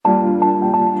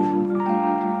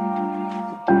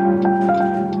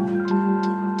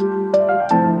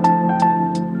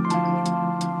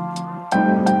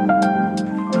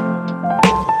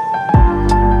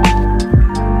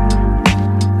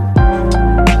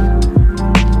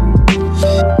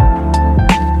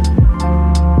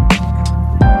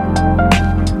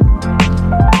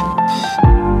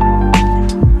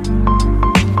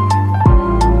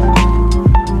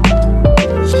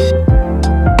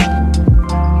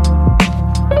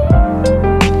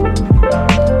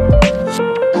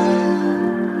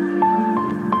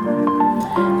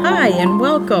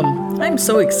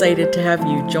so excited to have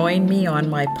you join me on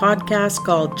my podcast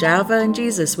called Java and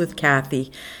Jesus with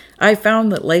Kathy. I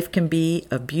found that life can be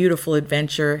a beautiful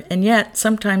adventure and yet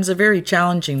sometimes a very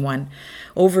challenging one.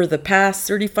 Over the past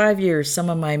 35 years,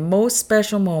 some of my most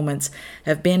special moments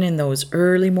have been in those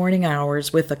early morning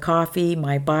hours with a coffee,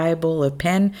 my Bible, a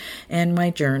pen, and my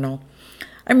journal.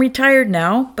 I'm retired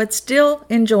now, but still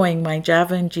enjoying my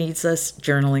Java and Jesus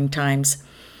journaling times.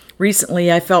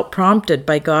 Recently, I felt prompted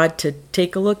by God to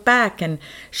take a look back and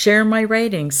share my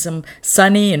writings, some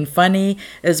sunny and funny,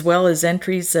 as well as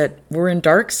entries that were in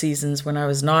dark seasons when I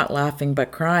was not laughing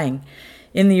but crying.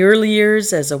 In the early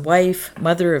years, as a wife,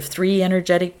 mother of 3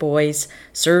 energetic boys,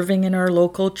 serving in our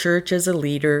local church as a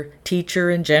leader, teacher,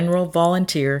 and general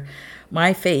volunteer,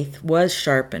 my faith was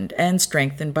sharpened and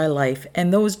strengthened by life,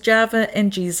 and those Java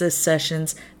and Jesus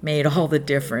sessions made all the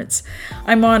difference.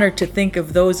 I'm honored to think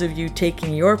of those of you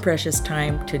taking your precious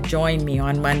time to join me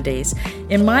on Mondays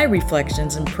in my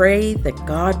reflections and pray that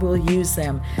God will use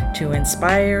them to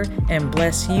inspire and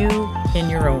bless you in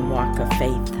your own walk of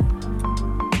faith.